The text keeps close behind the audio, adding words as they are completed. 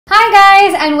Hi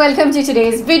guys and welcome to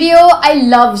today's video. I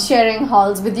love sharing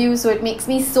hauls with you, so it makes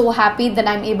me so happy that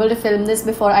I'm able to film this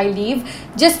before I leave.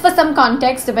 Just for some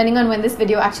context, depending on when this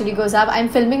video actually goes up, I'm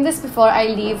filming this before I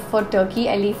leave for Turkey.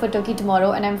 I leave for Turkey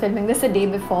tomorrow and I'm filming this a day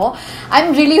before.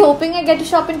 I'm really hoping I get to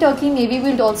shop in Turkey. Maybe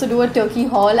we'll also do a Turkey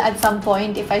haul at some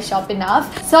point if I shop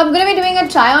enough. So I'm going to be doing a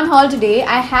try on haul today.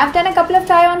 I have done a couple of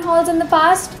try on hauls in the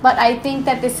past, but I think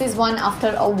that this is one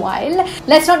after a while.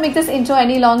 Let's not make this intro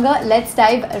any longer. Let's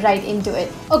dive right into it.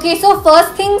 Okay, so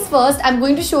first things first, I'm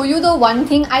going to show you the one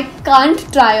thing I can't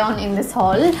try on in this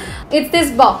haul. It's this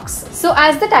box. So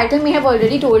as the title may have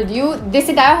already told you, this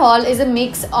entire haul is a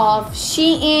mix of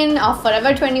SHEIN, of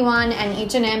Forever 21 and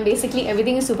H&M. Basically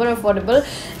everything is super affordable.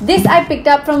 This I picked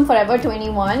up from Forever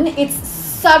 21. It's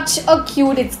such a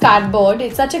cute, it's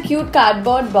such a cute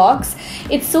cardboard box.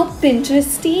 It's so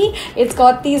Pinteresty. It's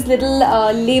got these little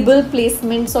label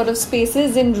placement sort of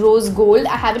spaces in rose gold.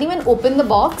 I haven't even opened the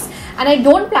box and I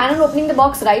don't plan on opening the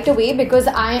box right away because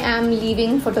I am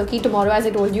leaving for Turkey tomorrow, as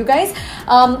I told you guys.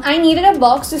 I needed a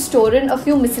box to store in a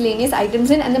few miscellaneous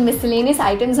items in, and the miscellaneous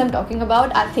items I'm talking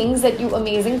about are things that you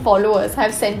amazing followers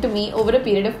have sent to me over a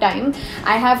period of time.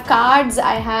 I have cards,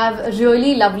 I have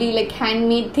really lovely like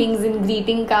handmade things in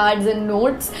greeting cards and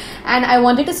notes, and I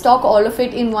wanted to stock all of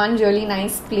it in one really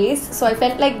nice place. So I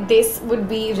felt like this would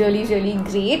be really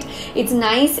great. It's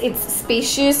nice, it's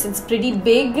spacious, it's pretty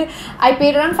big. I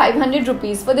paid around 500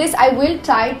 rupees for this. I will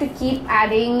try to keep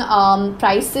adding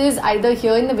prices either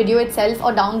here in the video itself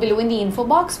or down below in the info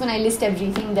box when I list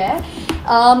everything there.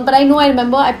 But I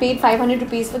remember I paid 500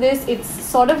 rupees for this. It's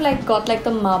sort of like got like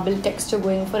the marble texture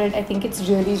going for it. I think it's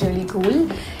really cool.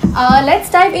 Let's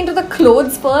dive into the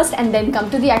clothes first and then come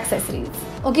to the accessories.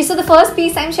 Okay, so the first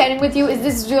piece I'm sharing with you is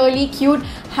this really cute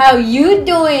 "How you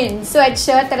doing?"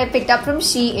 sweatshirt that I picked up from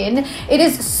SHEIN. It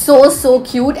is so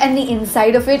cute and the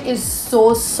inside of it is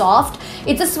so soft.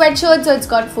 It's a sweatshirt, so it's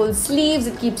got full sleeves.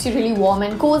 It keeps you really warm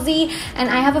and cozy, and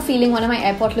I have a feeling one of my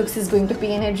airport looks is going to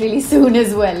be in it really soon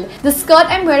as well. The skirt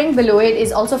I'm wearing below it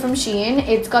is also from SHEIN.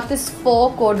 It's got this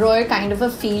faux corduroy kind of a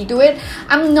feel to it.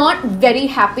 I'm not very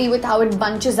happy with how it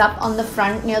bunches up on the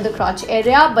front near the crotch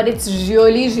area, but it's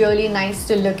really nice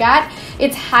to look at.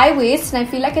 It's high waist and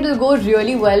I feel like it'll go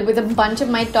really well with a bunch of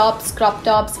my tops, crop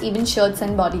tops, even shirts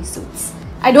and bodysuits.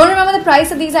 I don't remember the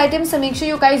price of these items, so make sure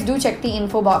you guys do check the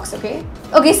info box, okay?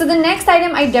 Okay, so the next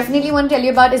item I definitely want to tell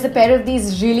you about is a pair of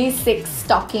these really sick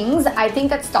stockings. I think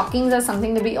that stockings are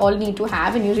something that we all need to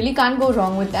have and you really can't go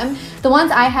wrong with them. The ones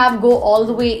I have go all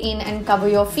the way in and cover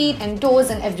your feet and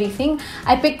toes and everything.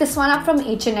 I picked this one up from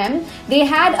H&M. They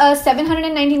had a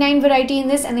 799 variety in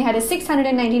this and they had a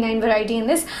 699 variety in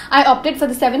this. I opted for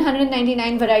the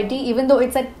 799 variety. Even though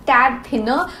it's a tad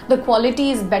thinner, the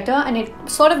quality is better and it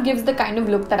sort of gives the kind of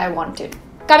look that I wanted.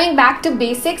 Coming back to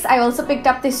basics, I also picked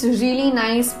up this really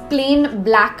nice plain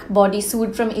black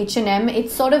bodysuit from H&M.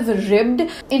 It's sort of ribbed.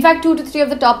 In fact, 2 to 3 of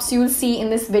the tops you'll see in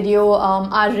this video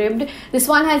are ribbed. This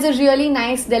one has a really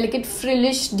nice delicate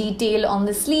frillish detail on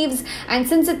the sleeves, and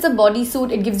since it's a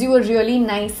bodysuit, it gives you a really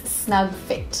nice snug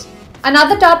fit.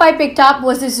 Another top I picked up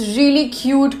was this really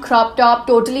cute crop top,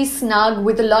 totally snug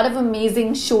with a lot of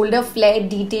amazing shoulder flare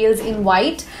details in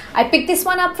white. I picked this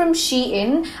one up from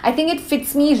SHEIN. I think it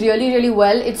fits me really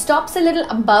well. It stops a little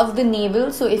above the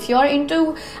navel, so if you're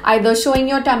into either showing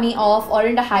your tummy off or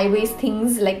into high waist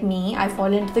things like me, I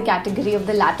fall into the category of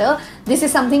the latter. This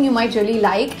is something you might really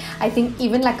like. I think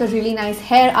even like a really nice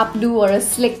hair updo or a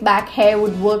slick back hair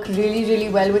would work really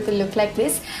well with a look like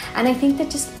this. And I think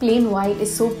that just plain white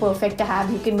is so perfect to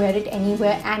have. You can wear it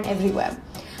anywhere and everywhere.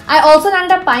 I also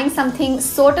ended up buying something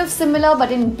sort of similar but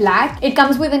in black. It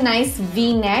comes with a nice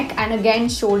V-neck and again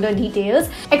shoulder details,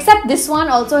 except this one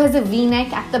also has a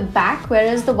V-neck at the back,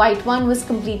 whereas the white one was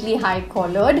completely high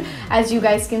collared, as you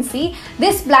guys can see.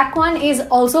 This black one is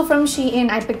also from SHEIN.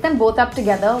 I picked them both up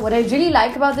together. What I really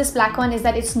like about this black one is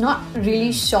that it's not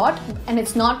really short and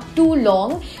it's not too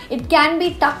long. It can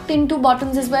be tucked into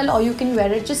bottoms as well, or you can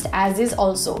wear it just as is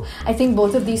also. I think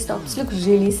both of these tops look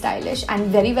really stylish and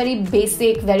very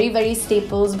basic, very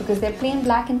staples, because they're plain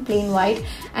black and plain white,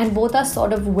 and both are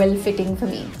sort of well fitting for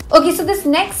me. Okay, so this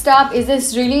next top is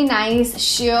this really nice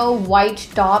sheer white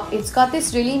top. It's got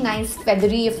this really nice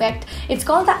feathery effect. It's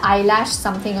called the eyelash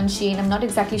something on SHEIN. I'm not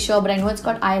exactly sure, but I know it's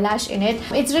got eyelash in it.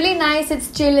 It's really nice,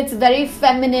 it's chill, it's very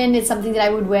feminine. It's something that I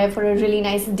would wear for a really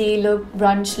nice day look,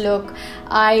 brunch look.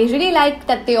 I really like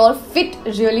that they all fit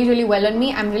really well on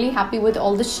me. I'm really happy with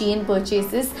all the SHEIN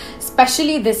purchases,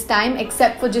 especially this time,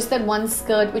 except for just that one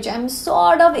skirt which I'm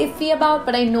sort of iffy about,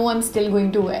 but I know I'm still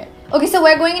going to wear. Okay, so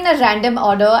we're going in a random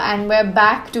order and we're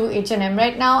back to H&M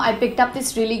right now. I picked up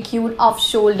this really cute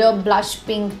off-shoulder blush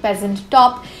pink peasant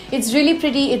top. It's really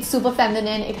pretty, it's super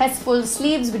feminine. It has full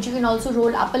sleeves which you can also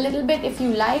roll up a little bit if you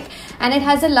like, and it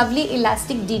has a lovely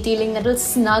elastic detailing that will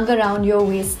snug around your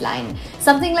waistline.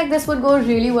 Something like this would go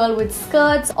really well with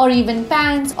skirts or even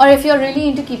pants, or if you're really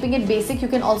into keeping it basic, you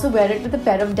can also wear it with a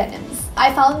pair of denims.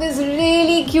 I found this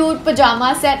really cute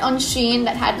pajama set on SHEIN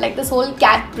that had like this whole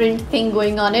cat print thing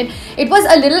going on it. It was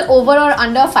a little over or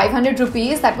under 500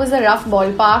 rupees. That was a rough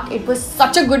ballpark. It was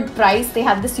such a good price. They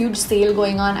had this huge sale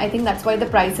going on. I think that's why the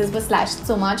prices were slashed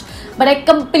so much. But I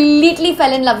completely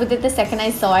fell in love with it the second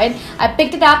I saw it. I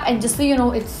picked it up, and just so you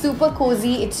know, it's super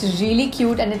cozy, it's really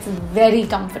cute, and it's very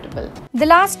comfortable. The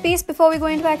last piece before we go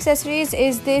into accessories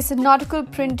is this nautical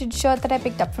printed shirt that I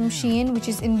picked up from SHEIN, which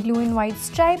is in blue and white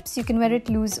stripes. You can wear it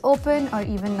loose open or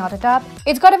even knotted up.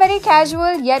 It's got a very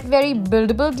casual yet very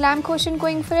buildable glam quotient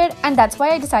going for it, and that's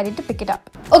why I decided to pick it up.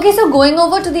 Okay, so going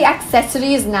over to the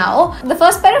accessories now. The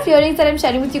first pair of earrings that I'm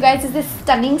sharing with you guys is this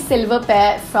stunning silver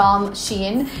pair from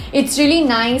SHEIN. It's really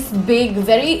nice, big,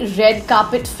 very red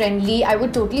carpet friendly. I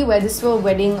would totally wear this to a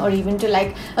wedding or even to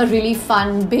like a really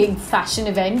fun, big fashion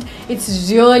event. It's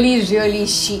really, really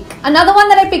chic. Another one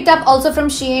that I picked up also from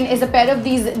SHEIN is a pair of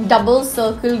these double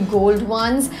circle gold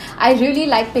ones. I really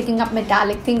like picking up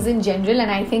metallic things in general,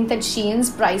 and I think that SHEIN's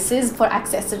prices for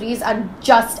accessories are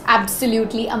just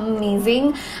absolutely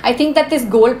amazing. I think that this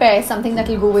gold pair is something that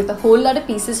will go with a whole lot of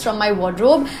pieces from my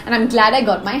wardrobe, and I'm glad I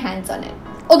got my hands on it.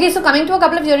 Okay, so coming to a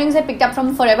couple of earrings I picked up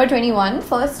from Forever 21.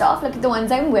 First off, look at the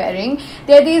ones I'm wearing.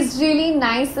 They're these really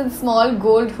nice and small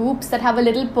gold hoops that have a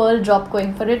little pearl drop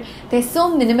going for it. They're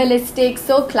so minimalistic,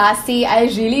 so classy. I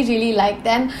really, really like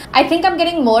them. I think I'm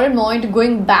getting more and more into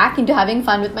going back into having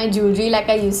fun with my jewelry like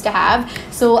I used to have.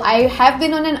 So I have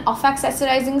been on an off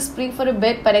accessorizing spree for a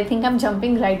bit, but I think I'm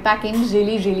jumping right back in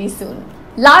really, really soon.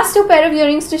 Last two pair of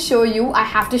earrings to show you. I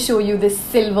have to show you this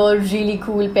silver really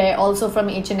cool pair also from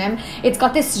H&M. It's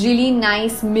got this really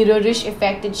nice mirrorish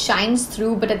effect. It shines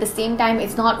through, but at the same time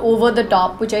it's not over the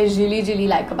top, which I really, really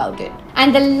like about it.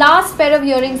 And the last pair of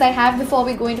earrings I have before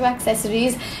we go into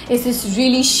accessories is this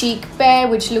really chic pair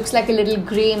which looks like a little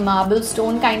grey marble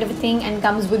stone kind of a thing and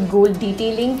comes with gold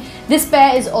detailing. This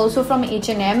pair is also from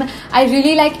H&M. I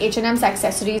really like H&M's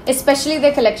accessories, especially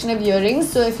their collection of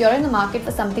earrings. So if you're in the market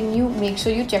for something new, make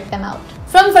sure you check them out.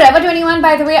 From Forever 21,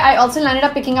 by the way, I also landed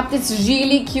up picking up this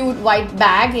really cute white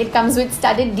bag. It comes with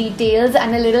studded details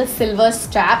and a little silver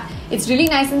strap. It's really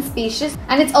nice and spacious,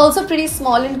 and it's also pretty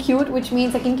small and cute, which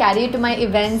means I can carry it to my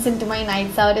events and to my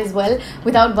nights out as well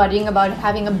without worrying about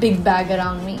having a big bag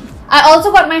around me. I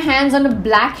also got my hands on a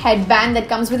black headband that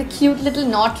comes with a cute little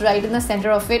knot right in the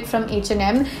center of it from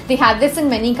H&M. They had this in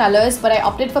many colors, but I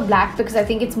opted for black because I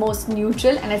think it's most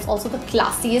neutral and it's also the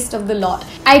classiest of the lot.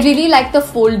 I really like the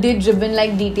folded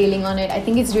ribbon-like detailing on it. I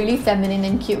think it's really feminine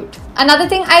and cute. Another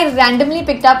thing I randomly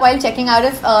picked up while checking out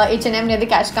of H&M near the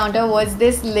cash counter was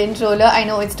this lint roller. I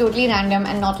know it's totally random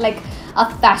and not like a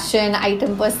fashion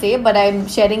item per se, but I'm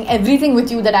sharing everything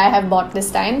with you that I have bought this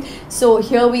time. So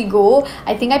here we go.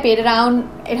 I think I paid around,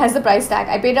 it has the price tag,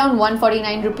 I paid around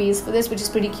 149 rupees for this, which is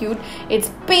pretty cute.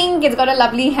 It's pink, it's got a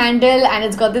lovely handle, and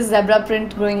it's got this zebra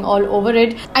print going all over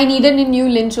it. I needed a new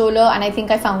lint roller, and I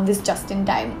think I found this just in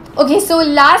time. Okay, so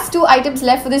last two items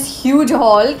left for this huge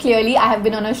haul. Clearly I have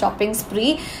been on a shopping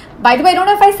spree. By the way, I don't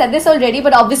know if I said this already,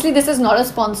 but obviously this is not a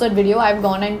sponsored video. I've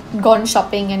gone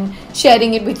shopping and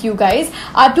sharing it with you guys.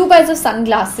 Two pairs of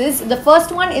sunglasses. The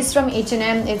first one is from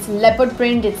H&M. It's leopard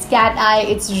print, it's cat eye,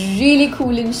 it's really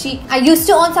cool and chic. I used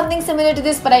to own something similar to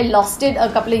this, but I lost it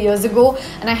a couple of years ago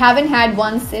and I haven't had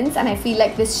one since, and I feel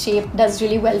like this shape does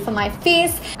really well for my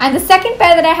face. And the second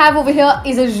pair that I have over here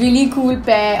is a really cool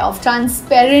pair of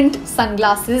transparent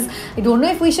sunglasses. I don't know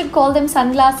if we should call them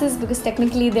sunglasses because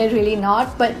technically they're really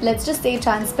not, but let's just say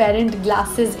transparent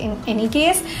glasses in any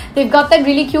case. They've got that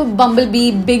really cute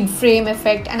bumblebee big frame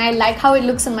effect, and I like how it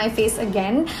looks on my face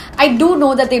again. I do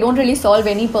know that they don't really solve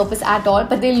any purpose at all,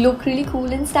 but they look really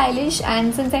cool and stylish,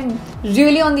 and since I'm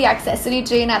really on the accessory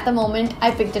train at the moment,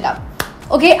 I picked it up.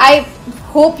 Okay, I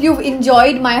hope you've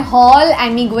enjoyed my haul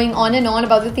and me going on and on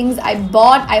about the things I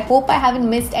bought. I hope I haven't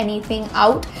missed anything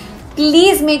out.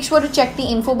 Please make sure to check the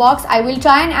info box. I will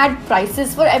try and add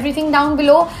prices for everything down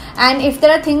below, and if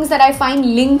there are things that I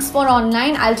find links for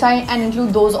online, I'll try and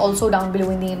include those also down below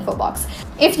in the info box.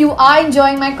 If you are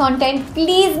enjoying my content,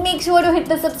 please make sure to hit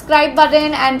the subscribe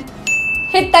button and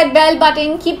hit that bell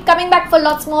button. Keep coming back for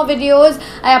lots more videos.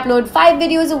 I upload 5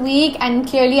 videos a week, and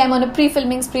clearly I'm on a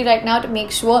pre-filming spree right now to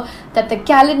make sure that the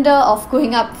calendar of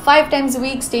going up 5 times a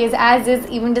week stays as is,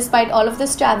 even despite all of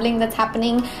this traveling that's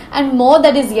happening and more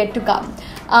that is yet to come.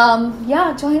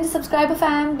 Yeah, join the subscriber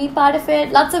fam, be part of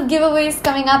it. Lots of giveaways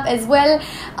coming up as well.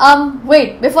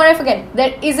 Wait, before I forget,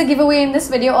 there is a giveaway in this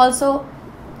video also.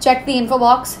 Check the info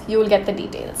box, you will get the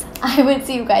details. I will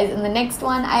see you guys in the next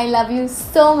one. I love you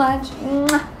so much.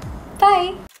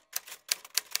 Bye.